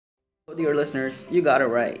Dear listeners, you got it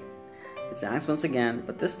right. It's Alex once again,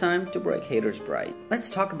 but this time to break haters' pride. Let's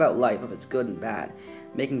talk about life of its good and bad,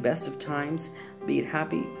 making best of times, be it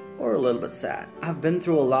happy or a little bit sad. I've been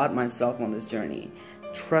through a lot myself on this journey.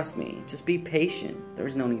 Trust me, just be patient.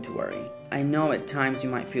 There's no need to worry. I know at times you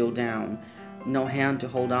might feel down, no hand to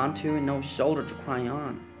hold on to and no shoulder to cry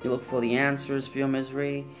on. You look for the answers for your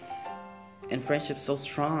misery, and friendship's so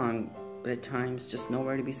strong, but at times just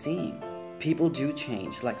nowhere to be seen. People do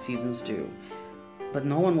change like seasons do, but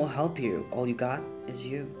no one will help you. All you got is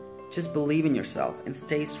you. Just believe in yourself and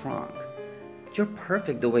stay strong. You're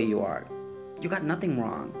perfect the way you are. You got nothing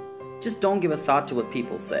wrong. Just don't give a thought to what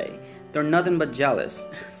people say. They're nothing but jealous,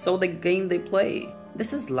 so the game they play.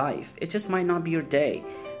 This is life. It just might not be your day.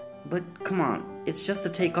 But come on, it's just the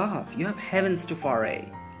takeoff. You have heavens to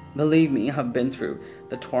foray. Believe me, I've been through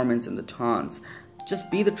the torments and the taunts.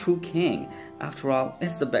 Just be the true king. After all,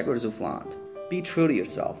 it's the beggars who flaunt. Be true to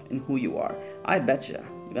yourself and who you are. I betcha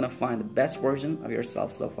you're gonna find the best version of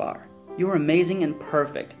yourself so far. You're amazing and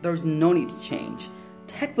perfect. There's no need to change.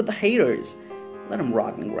 Heck with the haters. Let them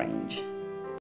rot in Grange.